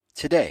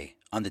today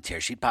on the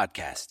Tearsheet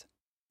Podcast.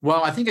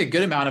 Well, I think a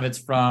good amount of it's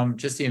from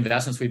just the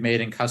investments we've made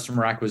in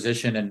customer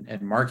acquisition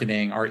and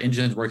marketing. Our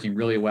engine's working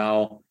really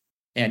well.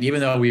 And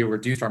even though we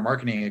reduced our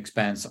marketing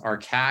expense, our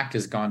CAC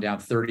has gone down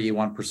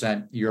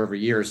 31% year over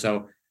year.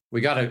 So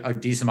we got a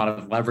decent amount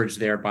of leverage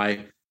there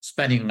by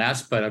spending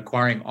less, but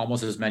acquiring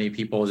almost as many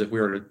people as if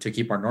we were to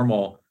keep our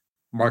normal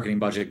marketing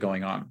budget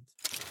going on.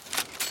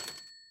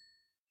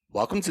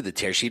 Welcome to the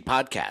Tearsheet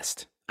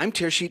Podcast. I'm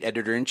Tearsheet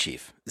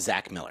Editor-in-Chief,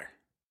 Zack Miller.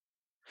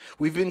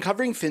 We've been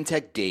covering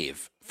fintech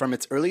Dave from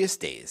its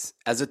earliest days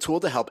as a tool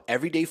to help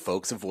everyday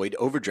folks avoid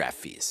overdraft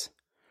fees.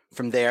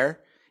 From there,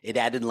 it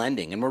added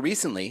lending, and more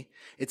recently,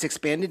 it's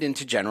expanded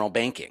into general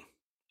banking.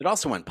 It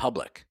also went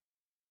public.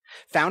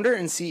 Founder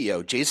and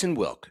CEO Jason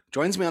Wilk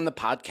joins me on the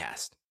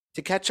podcast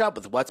to catch up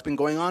with what's been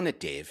going on at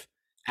Dave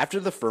after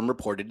the firm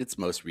reported its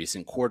most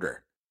recent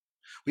quarter.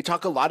 We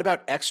talk a lot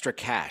about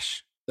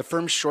ExtraCash, the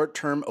firm's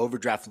short-term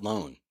overdraft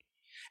loan,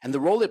 and the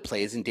role it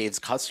plays in Dave's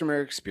customer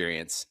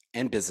experience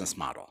and business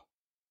model.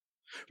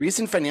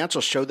 Recent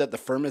financials show that the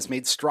firm has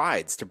made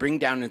strides to bring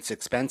down its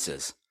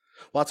expenses,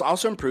 while it's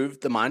also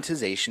improved the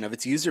monetization of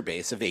its user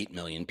base of 8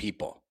 million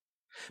people.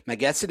 My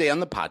guest today on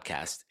the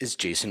podcast is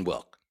Jason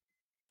Wilk.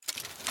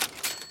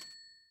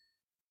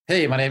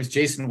 Hey, my name is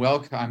Jason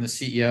Wilk. I'm the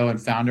CEO and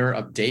founder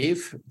of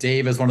Dave.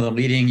 Dave is one of the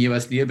leading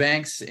U.S.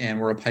 neobanks, and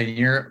we're a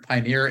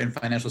pioneer in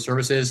financial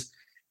services,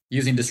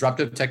 using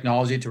disruptive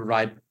technology to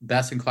provide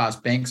best-in-class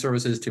bank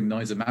services to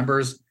millions of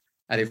members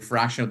at a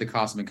fraction of the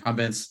cost of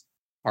incumbents.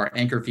 Our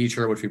anchor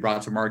feature, which we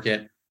brought to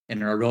market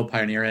and are a real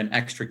pioneer in,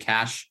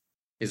 ExtraCash,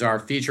 is our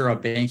feature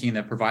of banking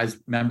that provides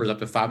members up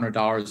to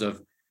 $500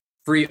 of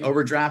free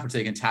overdraft, which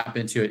they can tap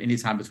into at any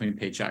time between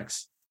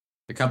paychecks.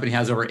 The company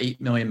has over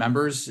 8 million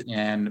members,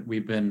 and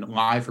we've been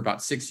live for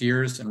about 6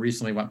 years and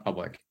recently went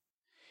public.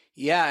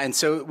 Yeah, and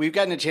so we've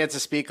gotten a chance to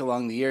speak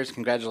along the years.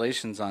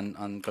 Congratulations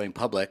on going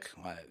public.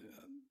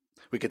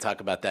 We could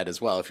talk about that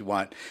as well if you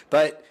want.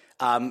 But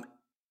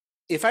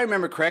if I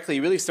remember correctly,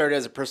 you really started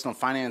as a personal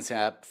finance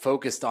app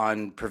focused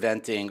on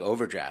preventing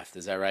overdraft.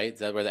 Is that right? Is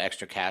that where the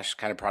ExtraCash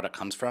kind of product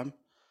comes from?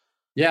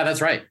 Yeah,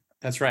 that's right.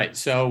 That's right.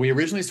 So we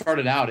originally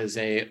started out as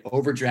a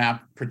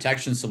overdraft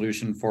protection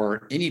solution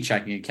for any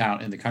checking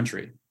account in the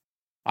country.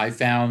 I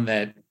found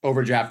that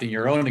overdrafting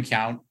your own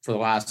account for the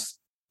last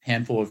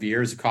handful of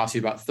years, it costs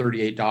you about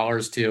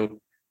 $38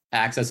 to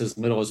access as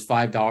little as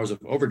 $5 of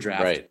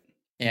overdraft. Right.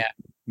 And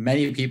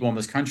many people in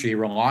this country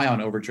rely on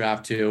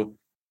overdraft to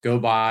go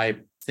buy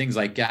things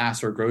like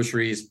gas or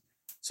groceries.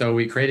 So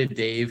we created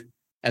Dave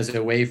as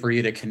a way for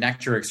you to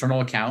connect your external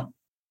account.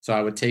 So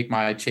I would take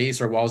my Chase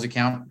or Wells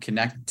account,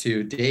 connect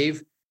to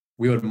Dave.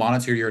 We would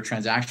monitor your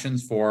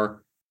transactions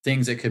for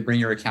things that could bring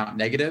your account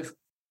negative.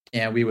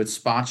 And we would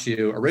spot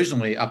you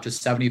originally up to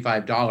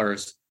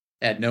 $75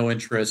 at no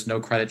interest, no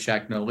credit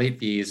check, no late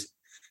fees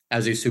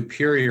as a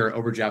superior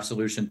overdraft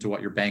solution to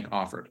what your bank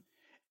offered.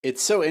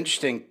 It's so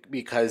interesting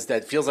because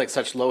that feels like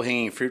such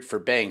low-hanging fruit for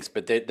banks,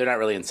 but they're not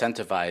really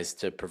incentivized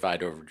to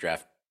provide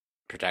overdraft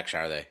protection,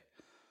 are they?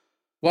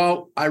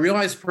 Well, I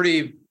realized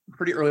pretty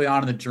early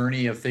on in the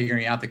journey of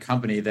figuring out the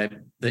company that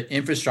the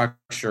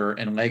infrastructure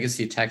and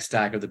legacy tech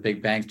stack of the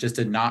big banks just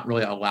did not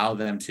really allow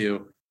them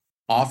to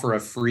offer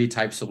a free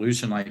type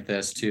solution like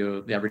this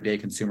to the everyday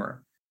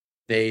consumer.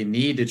 They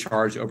need to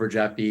charge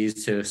overdraft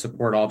fees to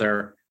support all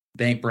their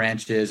bank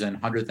branches and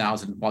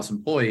 100,000 plus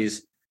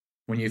employees.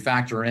 When you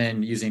factor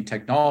in using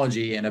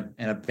technology and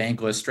a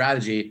bankless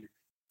strategy,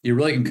 you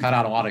really can cut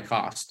out a lot of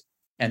cost.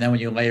 And then when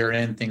you layer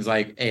in things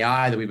like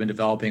AI that we've been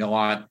developing a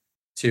lot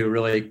to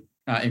really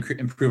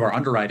improve our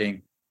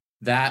underwriting,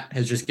 that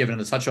has just given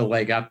us such a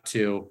leg up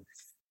to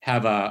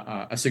have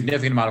a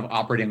significant amount of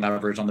operating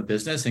leverage on the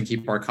business and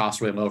keep our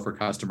costs really low for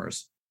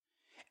customers.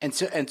 And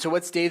so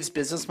what's Dave's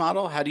business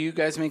model? How do you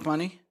guys make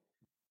money?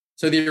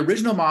 So the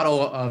original model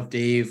of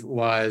Dave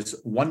was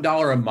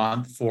 $1 a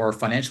month for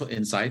financial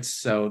insights.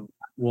 So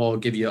we'll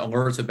give you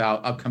alerts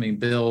about upcoming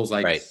bills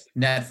like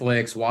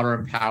Netflix, water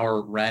and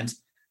power, rent.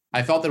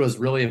 I felt that it was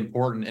really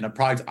important in a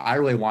product I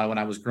really wanted when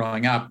I was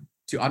growing up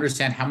to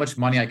understand how much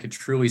money I could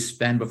truly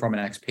spend before my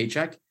next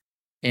paycheck.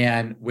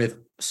 And with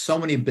so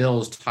many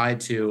bills tied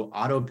to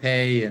auto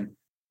pay and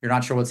you're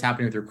not sure what's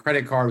happening with your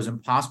credit card, it was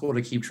impossible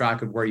to keep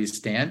track of where you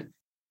stand.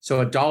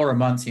 So $1 a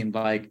month seemed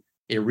like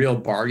a real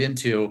bargain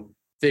to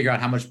figure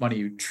out how much money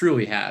you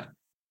truly had.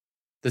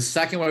 The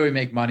second way we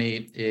make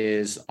money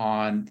is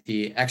on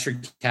the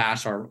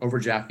ExtraCash, our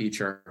overdraft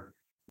feature.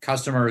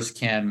 Customers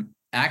can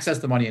access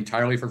the money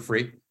entirely for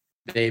free.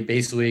 They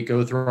basically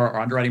go through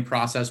our underwriting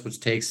process, which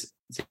takes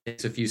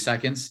a few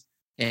seconds,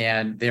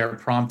 and they're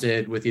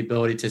prompted with the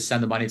ability to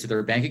send the money to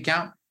their bank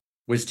account,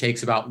 which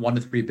takes about 1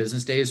 to 3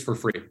 business days for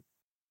free.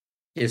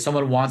 If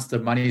someone wants the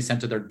money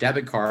sent to their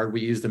debit card, we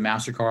use the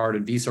MasterCard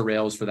and Visa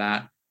rails for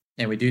that,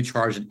 and we do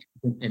charge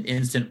an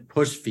instant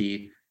push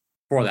fee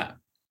for that.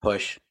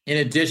 Push. In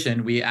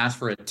addition, we ask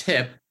for a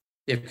tip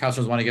if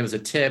customers want to give us a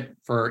tip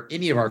for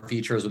any of our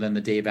features within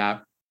the Dave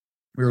app.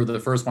 We were the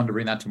first one to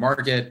bring that to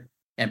market,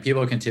 and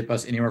people can tip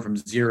us anywhere from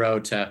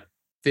 0 to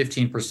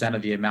 15%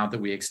 of the amount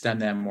that we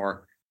extend them,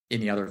 or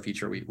any other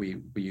feature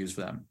we use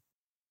for them.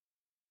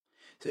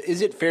 So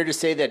is it fair to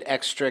say that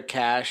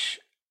ExtraCash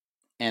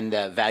and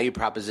the value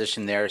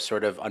proposition there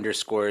sort of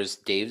underscores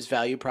Dave's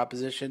value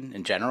proposition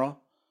in general?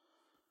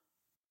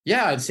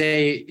 Yeah, I'd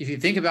say if you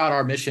think about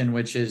our mission,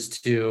 which is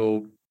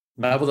to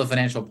level the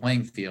financial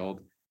playing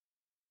field,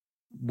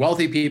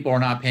 wealthy people are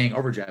not paying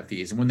overdraft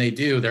fees. And when they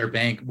do, their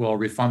bank will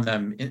refund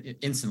them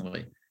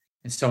instantly.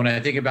 And so when I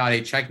think about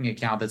a checking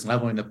account that's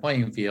leveling the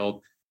playing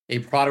field, a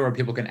product where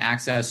people can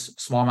access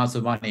small amounts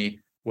of money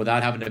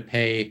without having to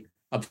pay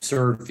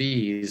absurd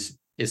fees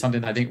is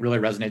something that I think really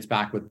resonates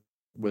back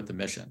with the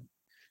mission.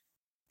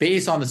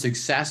 Based on the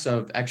success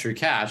of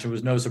ExtraCash, it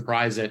was no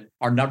surprise that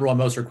our number one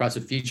most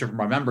requested feature from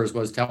our members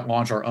was to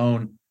launch our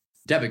own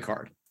debit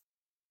card.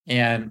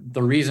 And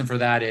the reason for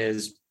that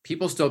is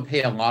people still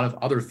pay a lot of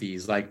other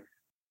fees, like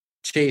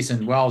Chase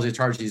and Wells. They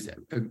charge these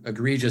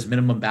egregious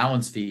minimum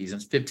balance fees.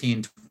 It's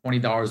 $15,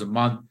 $20 a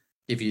month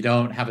if you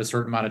don't have a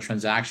certain amount of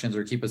transactions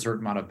or keep a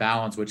certain amount of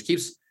balance, which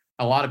keeps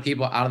a lot of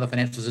people out of the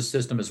financial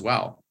system as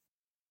well.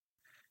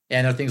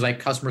 And there are things like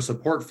customer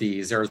support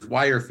fees, there's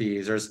wire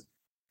fees, there's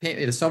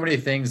so many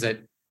things that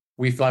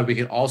we feel like we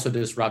could also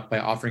disrupt by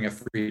offering a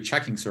free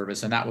checking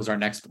service. And that was our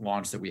next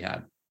launch that we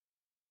had.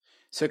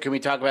 So can we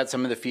talk about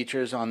some of the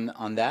features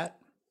on that?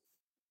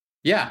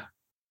 Yeah.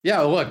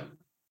 Look,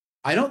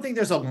 I don't think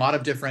there's a lot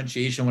of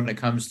differentiation when it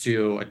comes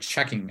to a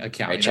checking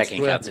account. Right,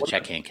 checking account's a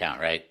checking account,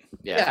 right?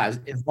 Yeah,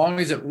 as long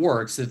as it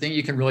works, the thing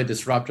you can really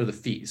disrupt are the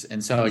fees.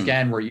 And so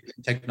again, we're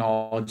using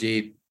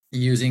technology,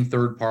 using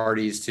third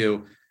parties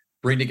to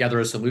bring together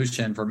a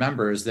solution for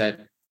members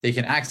that they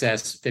can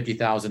access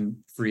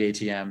 50,000 free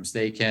ATMs.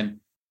 They can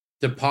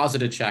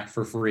deposit a check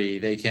for free.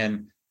 They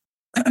can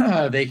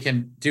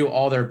do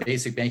all their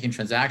basic banking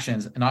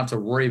transactions and not have to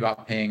worry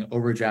about paying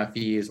overdraft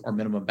fees or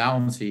minimum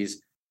balance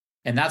fees.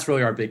 And that's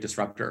really our big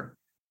disruptor.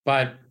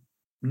 But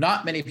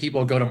not many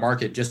people go to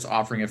market just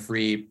offering a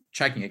free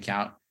checking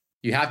account.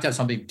 You have to have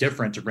something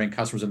different to bring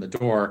customers in the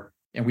door.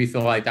 And we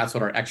feel like that's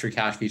what our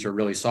ExtraCash feature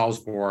really solves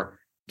for,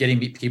 getting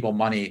people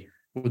money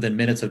within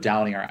minutes of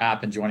downloading our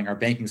app and joining our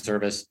banking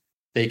service.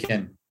 They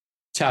can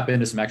tap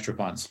into some extra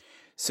funds.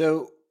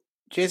 So,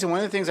 Jason, one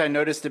of the things I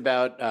noticed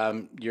about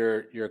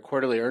your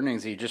quarterly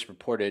earnings that you just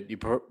reported,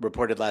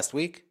 reported last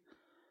week?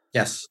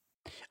 Yes,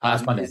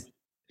 last Monday.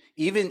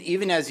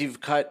 Even as you've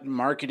cut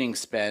marketing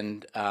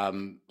spend,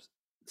 some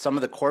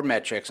of the core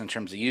metrics in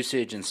terms of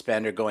usage and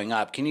spend are going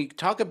up. Can you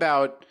talk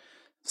about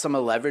some of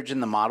the leverage in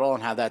the model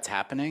and how that's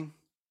happening?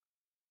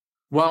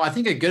 Well, I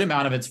think a good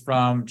amount of it's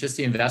from just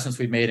the investments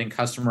we've made in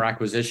customer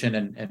acquisition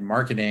and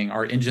marketing.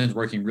 Our engine's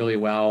working really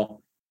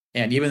well.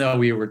 And even though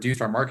we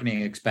reduced our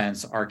marketing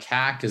expense, our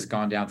CAC has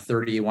gone down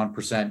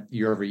 31%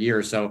 year over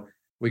year. So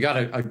we got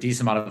a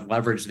decent amount of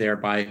leverage there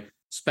by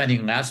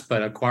spending less,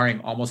 but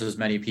acquiring almost as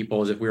many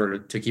people as if we were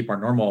to keep our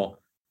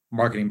normal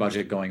marketing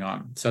budget going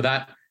on. So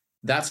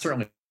that's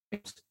certainly,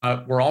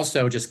 we're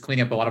also just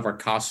cleaning up a lot of our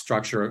cost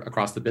structure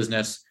across the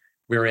business.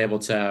 We were able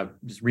to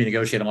just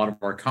renegotiate a lot of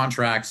our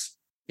contracts,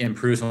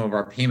 improve some of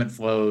our payment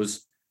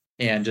flows,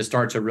 and just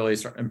start to really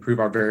improve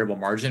our variable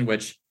margin,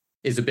 which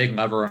is a big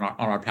lever on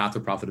our path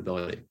to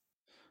profitability.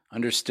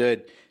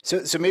 Understood.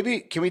 So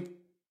maybe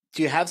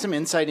do you have some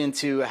insight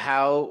into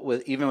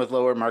how, even with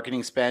lower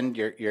marketing spend,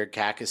 your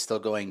CAC is still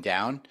going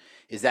down?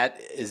 Is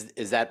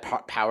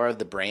that power of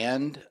the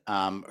brand,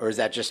 or is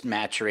that just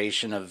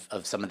maturation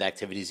of some of the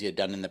activities you had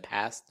done in the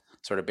past,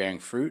 sort of bearing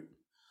fruit?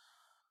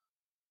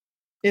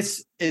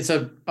 It's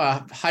a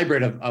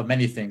hybrid of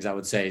many things, I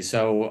would say.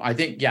 So I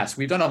think, yes,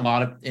 we've done a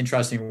lot of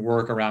interesting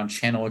work around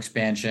channel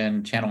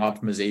expansion, channel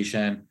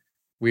optimization.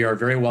 We are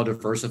very well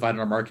diversified in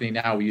our marketing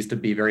now. We used to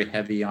be very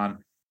heavy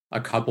on a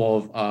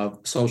couple of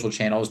social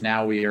channels.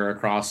 Now we are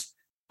across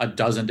a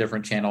dozen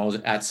different channels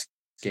at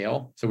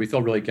scale. So we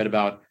feel really good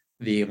about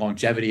the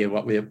longevity of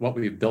what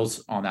we've built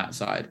on that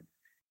side.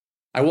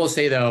 I will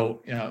say,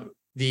 though,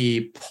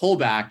 the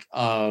pullback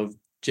of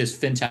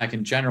just fintech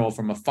in general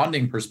from a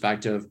funding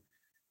perspective,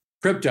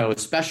 crypto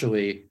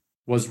especially,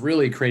 was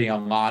really creating a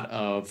lot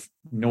of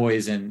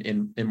noise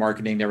in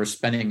marketing. They were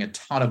spending a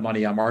ton of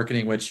money on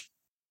marketing, which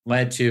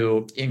led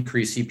to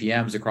increased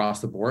CPMs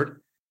across the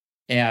board.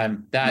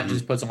 And that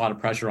just puts a lot of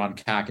pressure on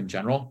CAC in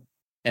general.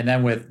 And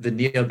then with the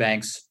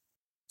neobanks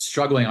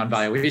struggling on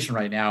valuation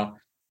right now,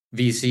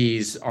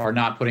 VCs are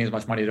not putting as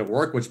much money to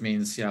work, which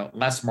means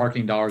less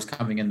marketing dollars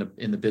coming in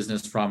the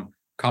business from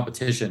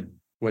competition,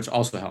 which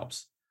also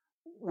helps.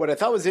 What I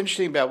thought was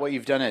interesting about what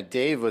you've done at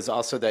Dave was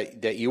also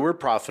that you were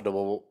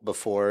profitable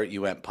before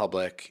you went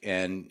public,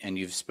 and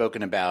you've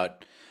spoken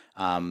about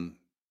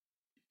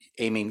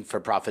aiming for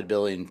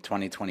profitability in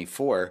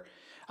 2024.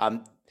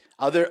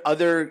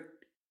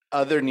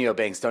 Other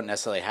neobanks don't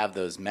necessarily have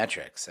those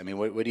metrics. I mean,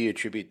 what do you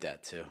attribute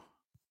that to?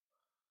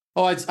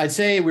 Oh, I'd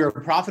say we were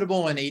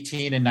profitable in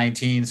 18 and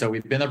 19, so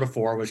we've been there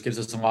before, which gives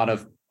us a lot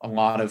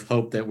of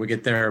hope that we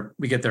get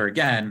there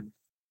again.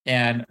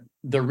 And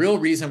the real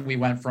reason we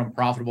went from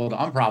profitable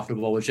to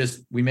unprofitable was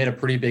just we made a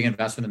pretty big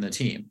investment in the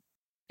team,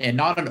 and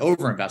not an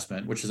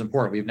overinvestment, which is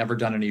important. We've never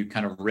done any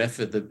kind of riff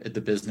at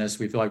the business.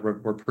 We feel like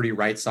we're pretty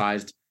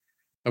right-sized.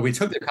 But we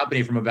took the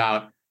company from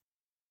about,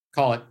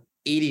 call it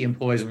 80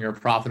 employees when we were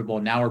profitable.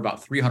 Now we're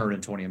about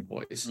 320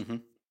 employees. Mm-hmm.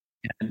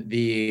 And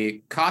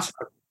the cost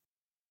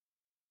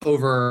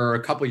over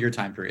a couple year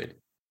time period.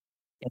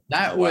 And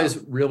that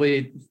was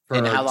really for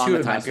two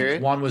investments.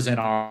 Period? One was in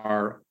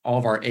all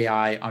of our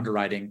AI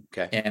underwriting.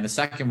 Okay. And the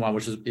second one,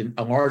 which is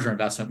a larger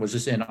investment, was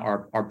just in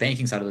our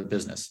banking side of the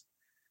business.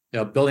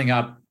 Building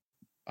up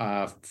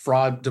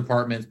fraud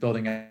departments,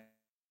 building up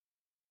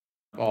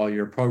all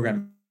your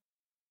program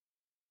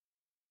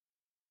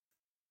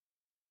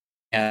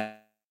and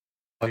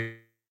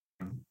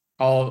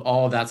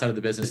all of that side of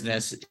the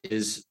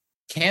business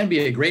can be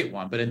a great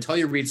one, but until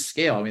you reach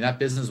scale, I mean, that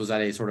business was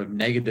at a sort of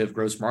negative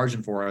gross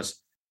margin for us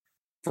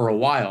for a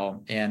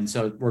while. And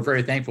so we're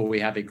very thankful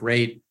we have a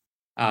great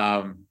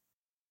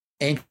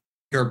anchor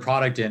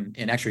product in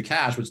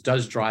ExtraCash, which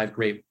does drive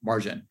great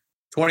margin.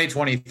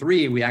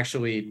 2023, we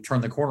actually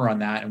turned the corner on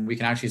that, and we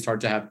can actually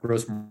start to have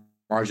gross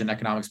margin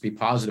economics be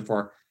positive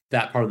for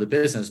that part of the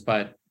business.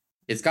 But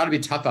it's got to be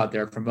tough out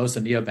there for most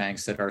of the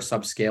neobanks that are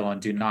subscale and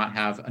do not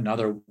have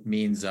another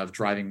means of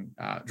driving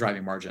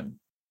margin.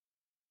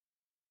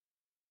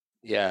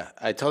 Yeah,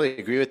 I totally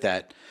agree with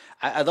that.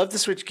 I'd love to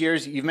switch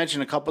gears. You've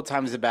mentioned a couple of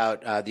times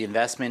about the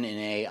investment in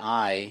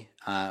AI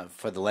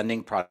for the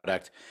lending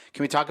product.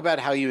 Can we talk about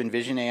how you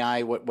envision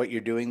AI, what you're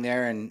doing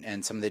there,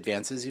 and some of the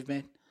advances you've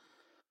made?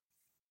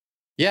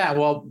 Yeah,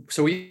 well,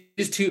 so we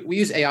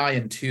use AI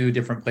in two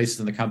different places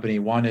in the company.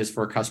 One is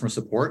for customer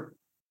support.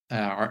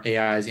 Our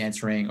AI is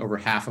answering over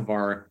half of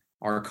our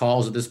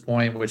calls at this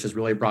point, which has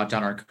really brought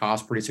down our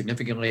costs pretty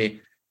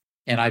significantly.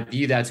 And I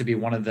view that to be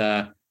one of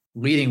the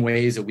leading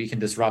ways that we can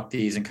disrupt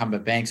these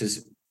incumbent banks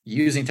is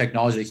using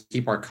technology to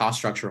keep our cost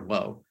structure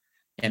low.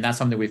 And that's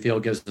something we feel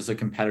gives us a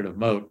competitive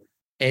moat.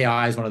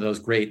 AI is one of those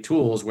great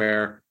tools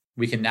where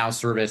we can now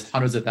service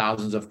hundreds of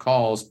thousands of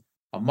calls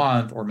a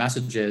month or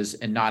messages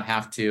and not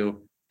have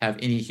to have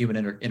any human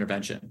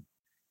intervention.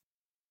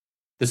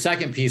 The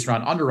second piece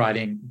around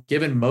underwriting,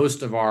 given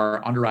most of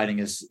our underwriting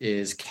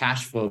is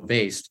cash flow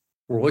based,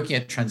 we're looking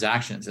at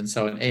transactions. And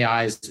so an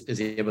AI is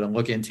able to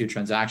look into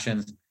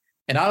transactions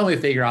and not only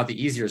figure out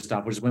the easier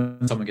stuff, which is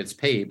when someone gets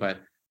paid, but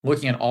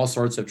looking at all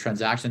sorts of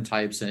transaction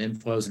types and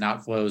inflows and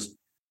outflows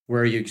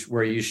where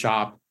you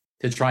shop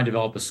to try and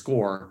develop a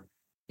score.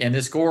 And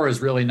this score is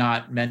really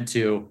not meant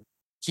to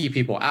keep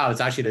people out.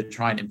 It's actually to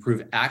try and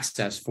improve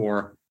access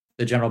for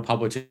the general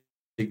public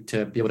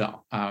to be able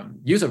to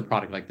use a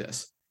product like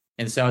this.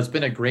 And so it's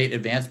been a great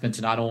advancement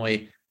to not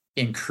only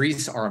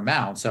increase our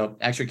amount. So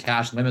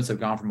ExtraCash limits have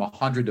gone from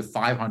 100 to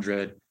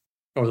 500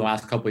 over the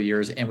last couple of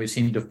years, and we've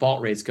seen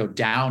default rates go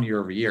down year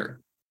over year.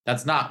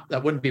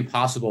 That wouldn't be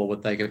possible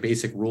with like a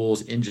basic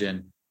rules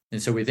engine.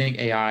 And so we think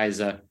AI is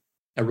a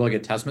really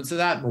good testament to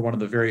that. We're one of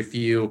the very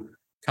few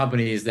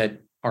companies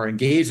that are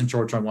engaged in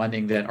short-term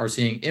lending that are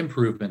seeing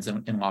improvements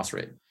in loss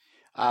rate.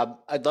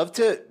 I'd love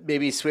to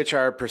maybe switch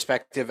our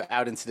perspective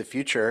out into the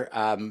future.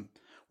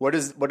 What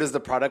does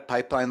the product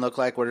pipeline look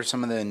like? What are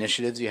some of the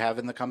initiatives you have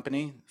in the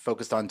company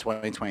focused on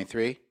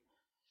 2023?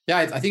 Yeah,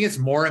 I think it's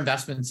more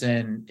investments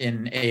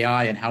in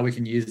AI and how we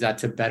can use that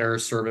to better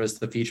service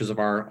the features of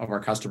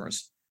our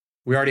customers.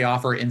 We already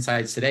offer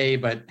insights today,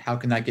 but how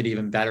can that get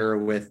even better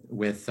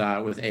with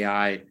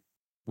AI?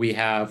 We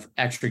have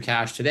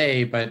ExtraCash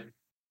today, but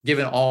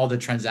given all the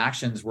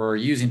transactions we're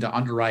using to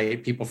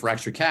underwrite people for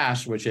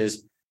ExtraCash, which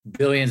is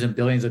billions and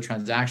billions of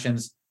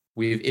transactions,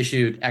 we've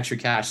issued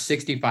ExtraCash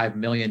 65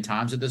 million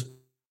times at this point.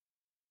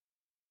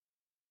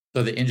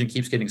 So the engine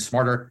keeps getting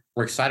smarter.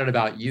 We're excited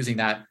about using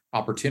that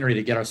opportunity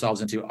to get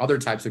ourselves into other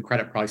types of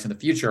credit products in the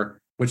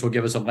future, which will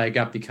give us a leg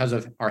up because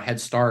of our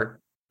head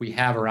start we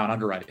have around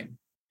underwriting.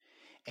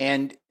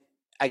 And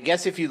I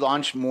guess if you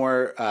launch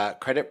more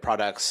credit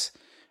products,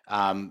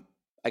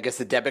 I guess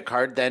the debit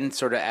card then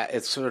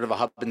it's sort of a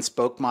hub and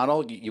spoke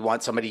model. You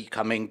want somebody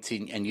coming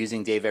to and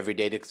using Dave every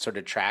day to sort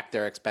of track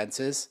their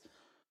expenses?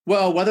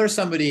 Well, whether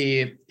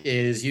somebody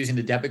is using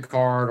the debit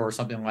card or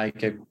something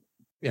like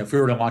if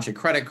we were to launch a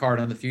credit card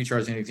in the future,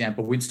 as an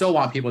example, we'd still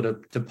want people to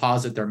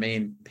deposit their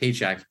main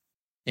paycheck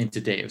into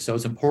Dave. So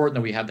it's important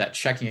that we have that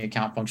checking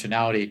account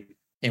functionality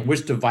in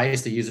which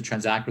device to use to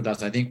transact with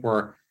us. I think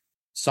we're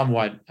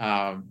somewhat,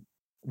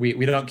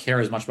 we don't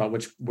care as much about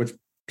which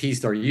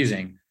piece they're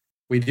using.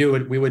 We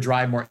would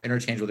drive more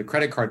interchange with a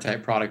credit card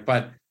type product,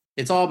 but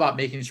it's all about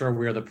making sure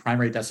we are the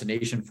primary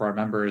destination for our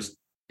members.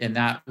 And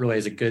that really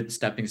is a good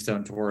stepping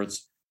stone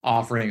towards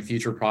offering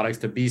future products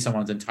to be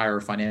someone's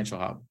entire financial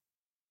hub.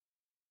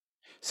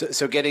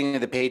 So getting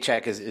the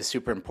paycheck is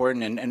super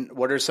important. And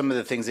what are some of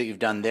the things that you've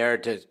done there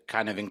to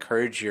kind of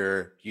encourage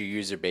your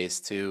user base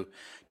to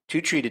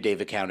treat a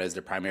Dave account as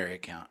their primary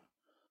account?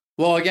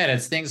 Well, again,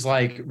 it's things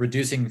like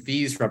reducing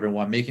fees for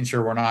everyone, making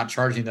sure we're not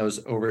charging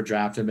those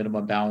overdraft and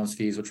minimum balance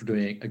fees, which we're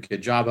doing a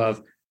good job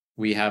of.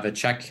 We have a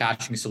check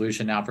cashing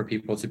solution now for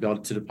people to be able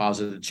to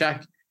deposit a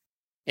check.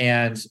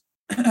 And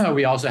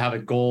we also have a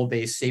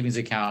goal-based savings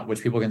account,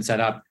 which people can set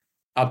up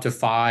to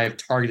 5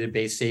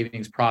 targeted-based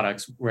savings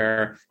products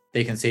where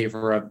they can save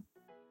for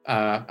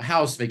a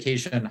house,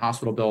 vacation,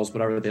 hospital bills,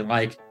 whatever they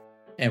like.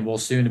 And we'll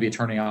soon be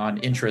turning on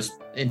interest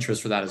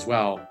for that as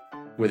well,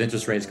 with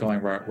interest rates going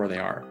where they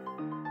are.